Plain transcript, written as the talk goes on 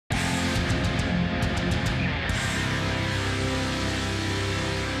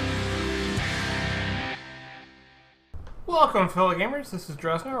Welcome, fellow gamers. This is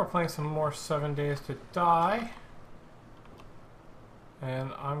Draznar. We're playing some more 7 Days to Die.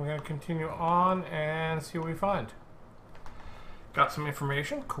 And I'm going to continue on and see what we find. Got some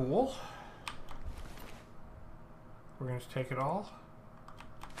information. Cool. We're going to take it all.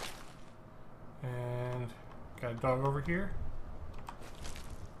 And got a dog over here.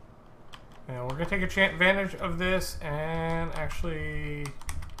 And we're going to take advantage of this and actually...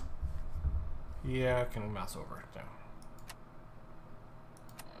 Yeah, I can mouse over it now.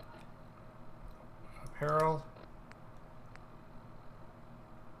 Apparel.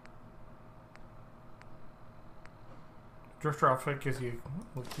 Drifter outfit gives you...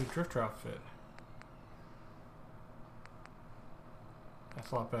 Let's do drifter outfit. That's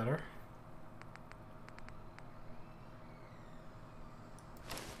a lot better.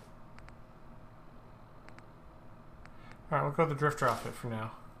 Alright, we'll go with the drifter outfit for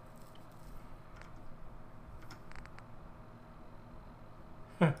now.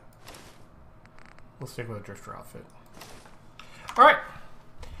 We'll stick with a drifter outfit. Alright.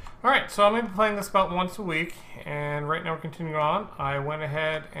 Alright, so I'm going to be playing this about once a week, and right now we're continuing on. I went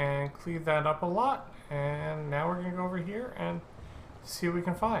ahead and cleaned that up a lot, and now we're going to go over here and see what we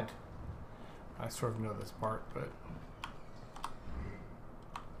can find. I sort of know this part, but...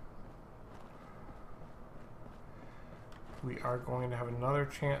 we are going to have another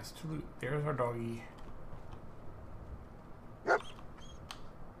chance to loot. There's our doggy.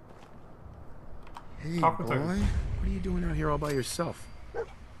 Hey, boy. What are you doing out here all by yourself? You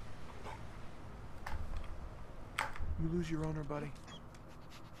lose your owner, buddy?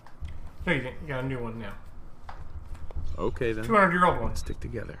 No, you didn't. You got a new one now. Okay, then. 200-year-old one. Let's stick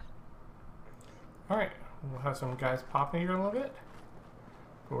together. Alright. We'll have some guys popping here a little bit.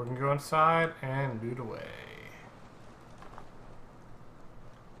 But we're going to go inside and loot away.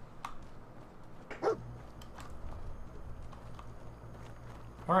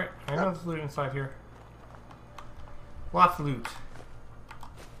 Alright, I know there's loot inside here. Lots of loot.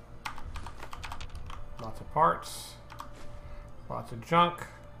 Lots of parts. Lots of junk.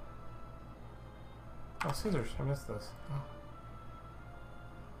 Oh, scissors. I missed this.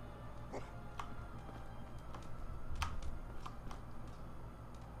 Oh.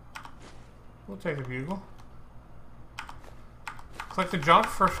 We'll take the bugle. Collect the junk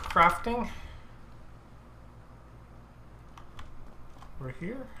for crafting. Over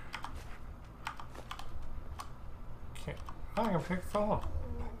here. Can't. I can pick the phone.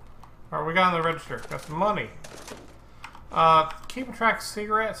 Alright, we got on the register. Got some money. Keeping track of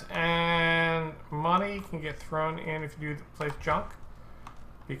cigarettes and money can get thrown in if you do place junk,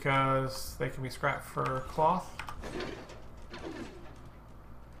 because they can be scrapped for cloth.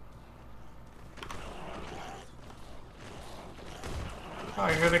 Oh,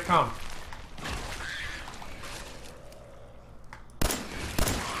 here they come.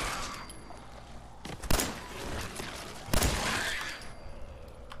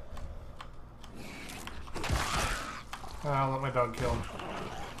 I'll let my dog kill him.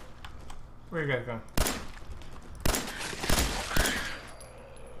 Where you guys going?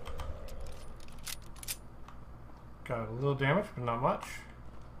 Got a little damage, but not much.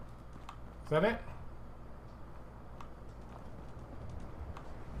 Is that it?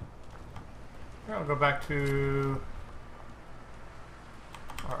 Here, I'll go back to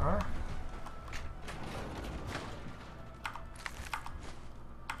RR.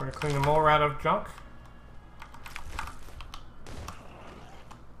 We're going to clean the mole rat of junk.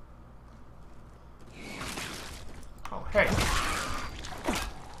 Hey!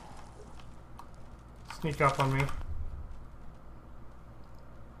 Sneak up on me.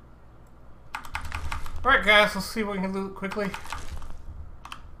 Alright guys, let's see what we can loot quickly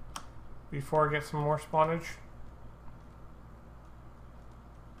before I get some more spawnage.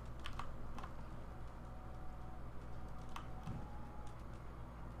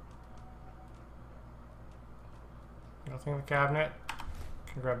 Nothing in the cabinet.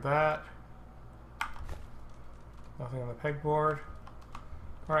 Can grab that. Nothing on the pegboard.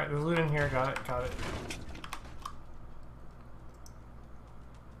 Alright, there's loot in here. Got it, got it.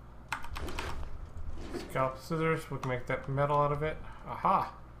 Scalp scissors. We can make that metal out of it.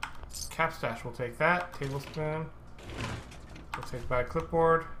 Aha! Capstash, we'll take that. Tablespoon. We'll take by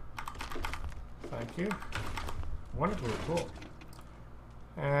clipboard. Thank you. Wonderful, cool.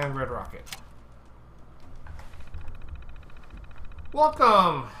 And red rocket.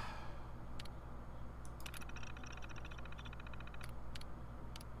 Welcome!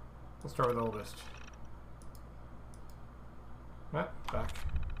 We'll start with the oldest. Back.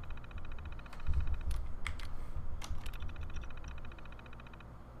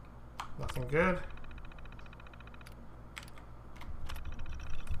 Nothing good.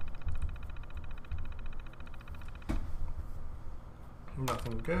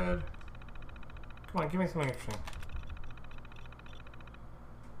 Nothing good. Come on, give me something interesting.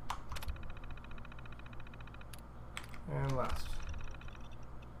 And last.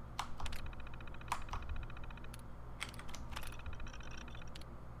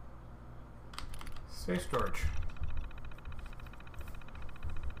 Safe storage.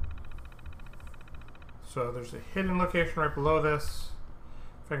 So there's a hidden location right below this.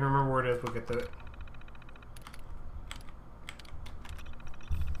 If I can remember where it is, we'll get to it.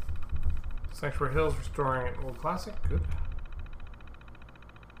 Sanctuary Hills restoring an old classic. Good.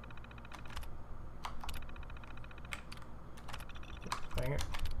 Dang it.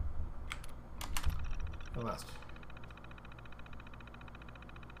 And last.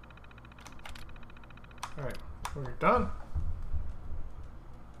 Alright, we're done.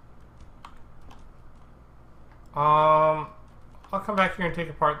 I'll come back here and take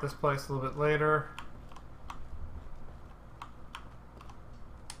apart this place a little bit later.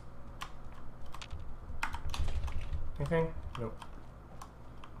 Anything? Nope.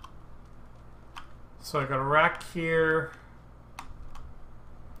 So I got a rack here.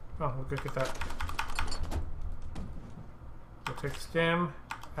 Oh, we'll go get that. We'll take stem,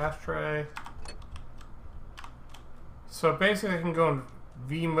 ashtray. So basically I can go in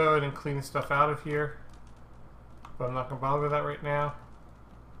V mode and clean stuff out of here. But I'm not going to bother with that right now.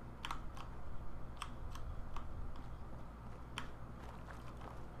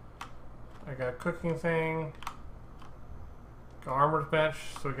 I got a cooking thing. Got armored bench,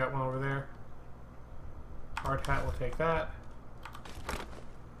 so we got one over there. Hard hat, we'll take that.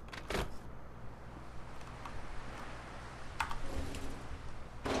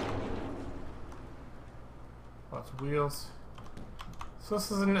 Lots of wheels. So this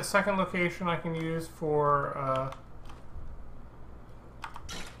is a second location I can use for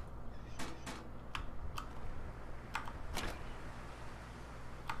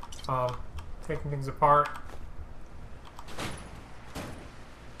taking things apart.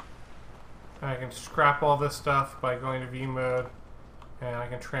 And I can scrap all this stuff by going to V mode, and I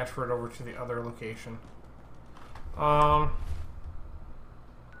can transfer it over to the other location.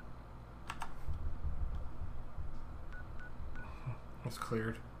 It's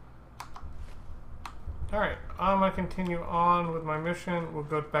cleared. Alright, I'm going to continue on with my mission. We'll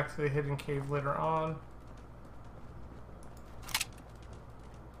go back to the hidden cave later on.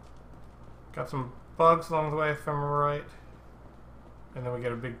 Got some bugs along the way, if I'm right. And then we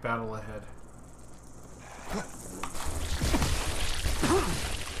get a big battle ahead.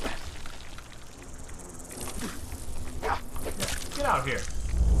 Yeah, get out of here.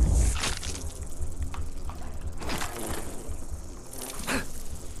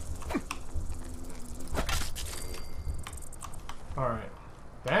 Alright.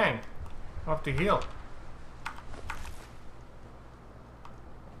 Dang. I'll have to heal.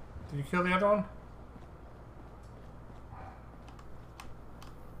 Did you kill the other one?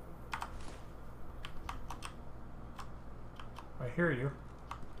 I hear you.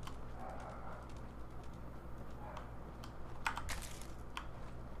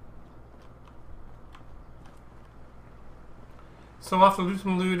 So I'll have to do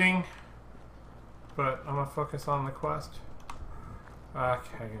some looting, but I'm gonna focus on the quest.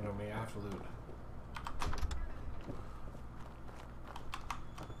 Okay, you know me, I have to loot.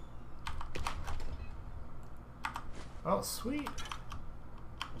 Oh, sweet.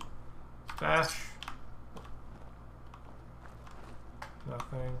 Stash.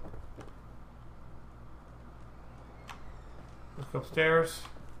 Nothing. Let's go upstairs.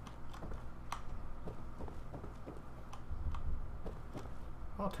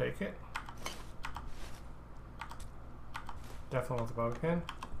 I'll take it. Definitely want the bobby pin.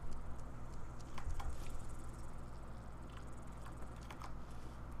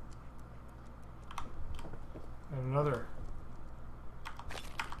 And another.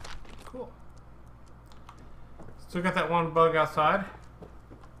 Cool. Still got that one bug outside.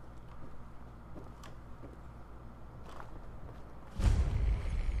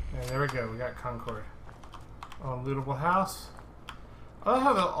 And there we go, we got Concord. Lootable house. I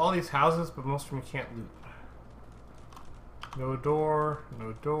love how all these houses, but most of them you can't loot. No door,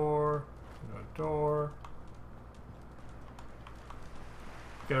 no door, no door.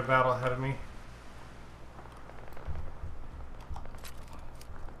 Get a battle ahead of me.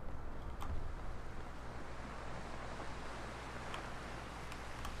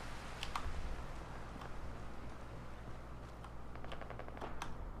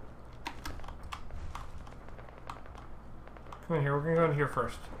 Come in here, we're gonna go in here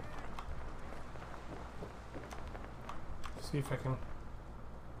first. See if I can.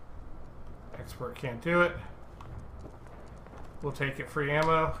 Expert can't do it. We'll take it. Free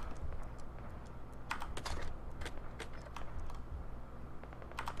ammo.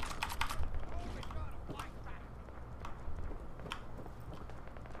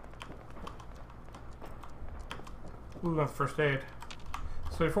 Ooh, that's first aid.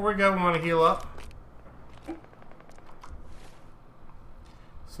 So before we go, we want to heal up.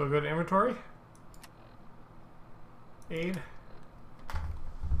 So go to inventory. Aid.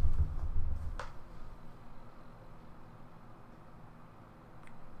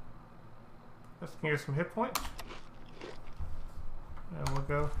 Let's get some hit points. And we'll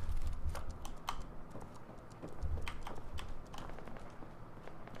go.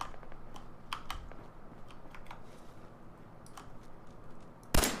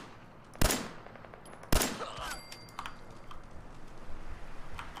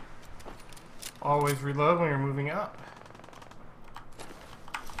 Always reload when you're moving up.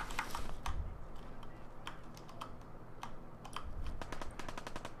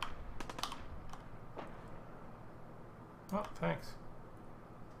 Oh, thanks.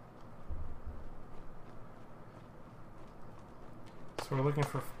 So we're looking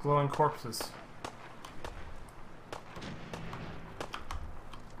for glowing corpses.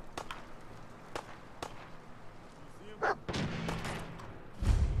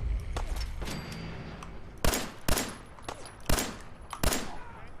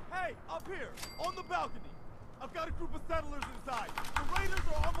 Hey, up here, on the balcony. I've got a group of settlers inside. The raiders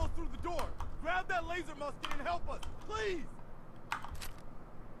are almost through the door. Grab that laser musket and help us, please!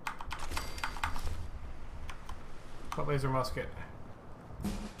 What laser musket?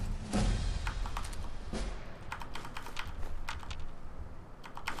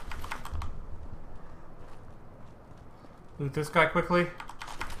 Loot this guy quickly.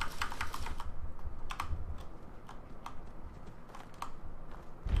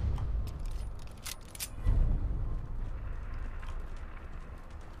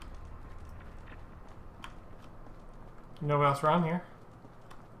 Nobody else around here.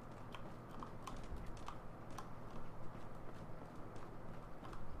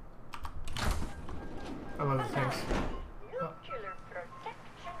 I love these things. Oh. Nuclear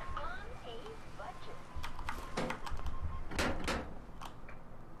protection on a budget.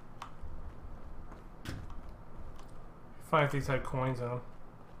 Fine if these had coins in them.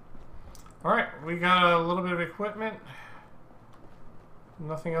 Alright, we got a little bit of equipment.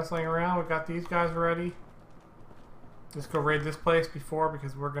 Nothing else laying around. We got these guys ready. Let's go raid this place before,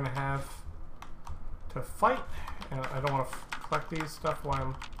 because we're going to have to fight. And I don't want to collect these stuff while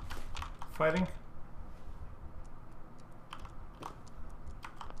I'm fighting.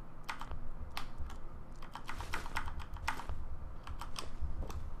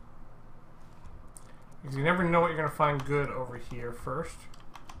 Because you never know what you're going to find good over here first.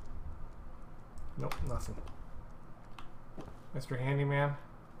 Nope, nothing. Mr. Handyman.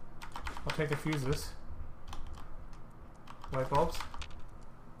 I'll take the fuses. Light bulbs.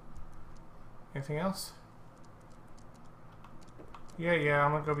 Anything else? Yeah,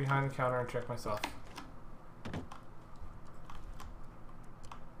 I'm gonna go behind the counter and check myself.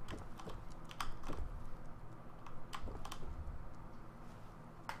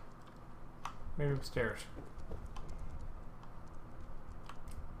 Maybe upstairs.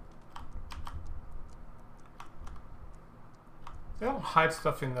 They don't hide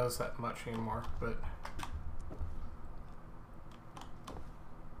stuff in those that much anymore, but...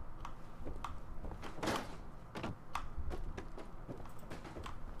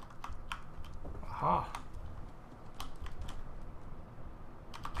 Aha.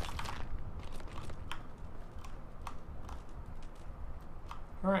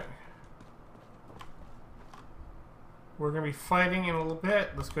 Alright. We're going to be fighting in a little bit.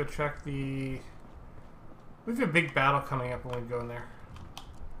 Let's go check the... We have a big battle coming up when we go in there.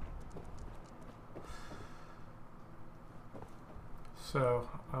 So,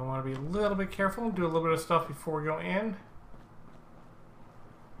 I want to be a little bit careful and do a little bit of stuff before we go in.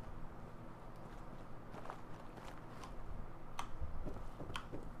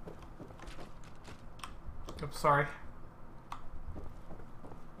 Oops, sorry.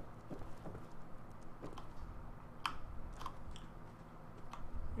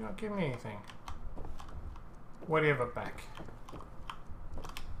 You don't give me anything. What do you have up back?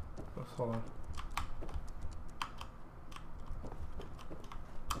 Oops, hold on.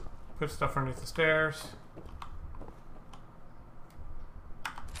 Put stuff underneath the stairs.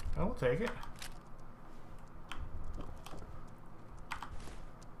 I will take it.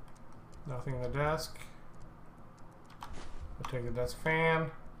 Nothing in the desk. I'll take the desk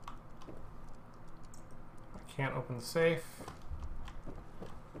fan. I can't open the safe.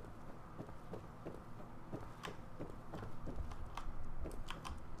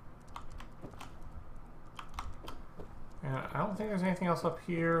 And I don't think there's anything else up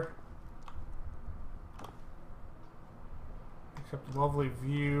here. Except a lovely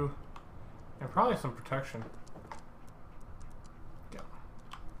view. And probably some protection. Yeah.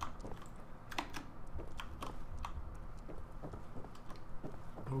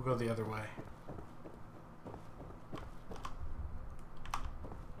 We'll go the other way.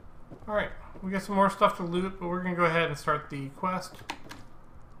 Alright, we got some more stuff to loot, but we're going to go ahead and start the quest.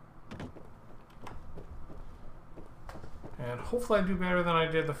 And hopefully I do better than I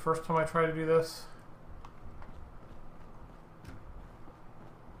did the first time I tried to do this.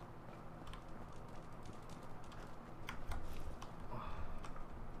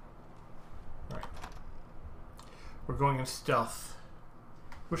 Alright. We're going in stealth.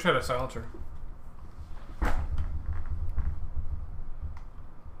 Wish I had a silencer.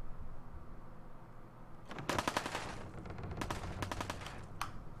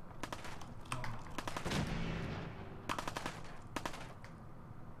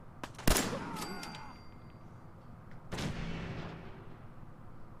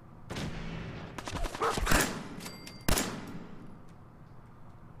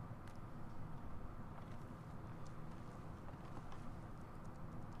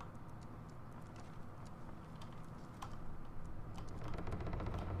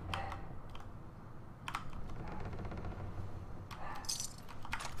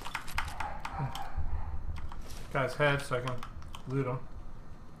 Guy's head so I can loot him.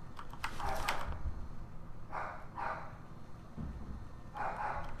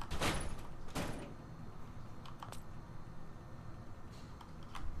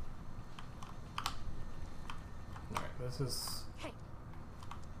 Alright, this is... Hey.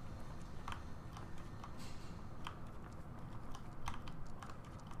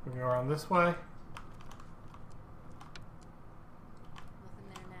 We go around this way.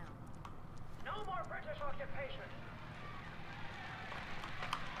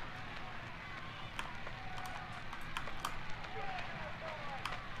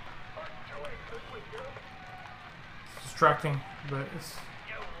 Distracting, but it's...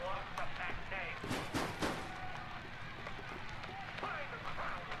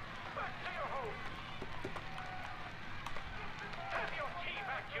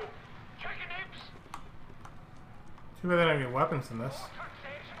 Too bad they don't get weapons in this.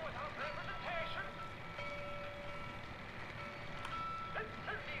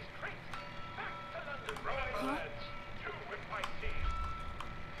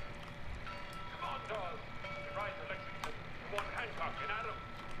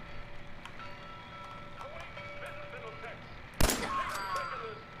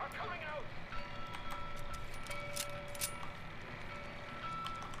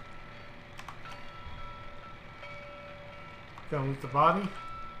 Gonna loot the body.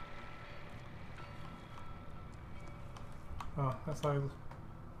 Oh, that's how you...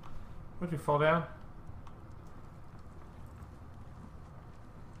 Would you fall down?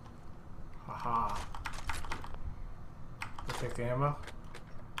 Haha. I'll take the ammo.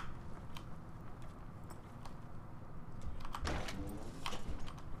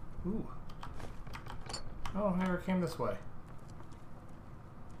 Ooh. Oh, I never came this way.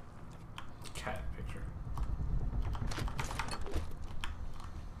 Cat picture.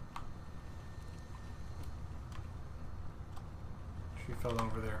 She fell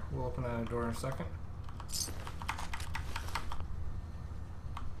over there. We'll open that door in a second.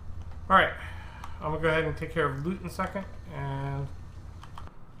 Alright. I'm gonna go ahead and take care of loot in a second, and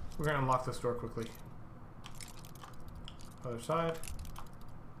we're gonna unlock this door quickly. Other side.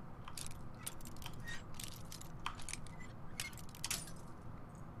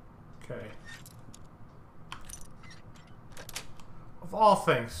 Okay. Of all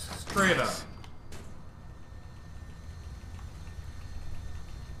things, straight up.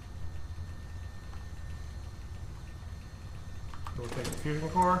 We'll take the fusion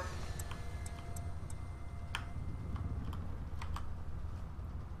core.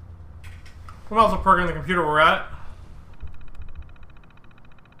 We might as well program the computer where we're at.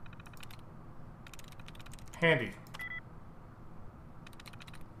 Handy.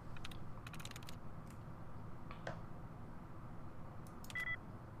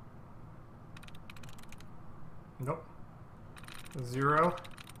 Nope. 0.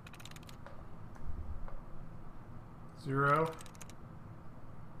 0.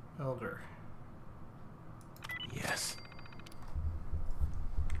 Elder. Yes.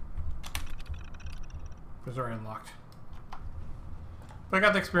 Those are unlocked. But I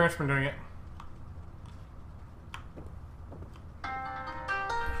got the experience from doing it.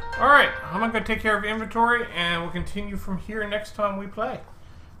 Alright, I'm going to take care of inventory and we'll continue from here next time we play.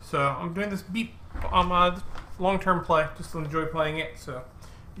 So I'm doing this beat on my long-term play. Just enjoy playing it. So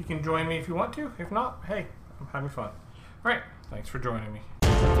you can join me if you want to. If not, hey, I'm having fun. All right. Thanks for joining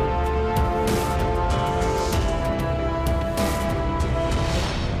me.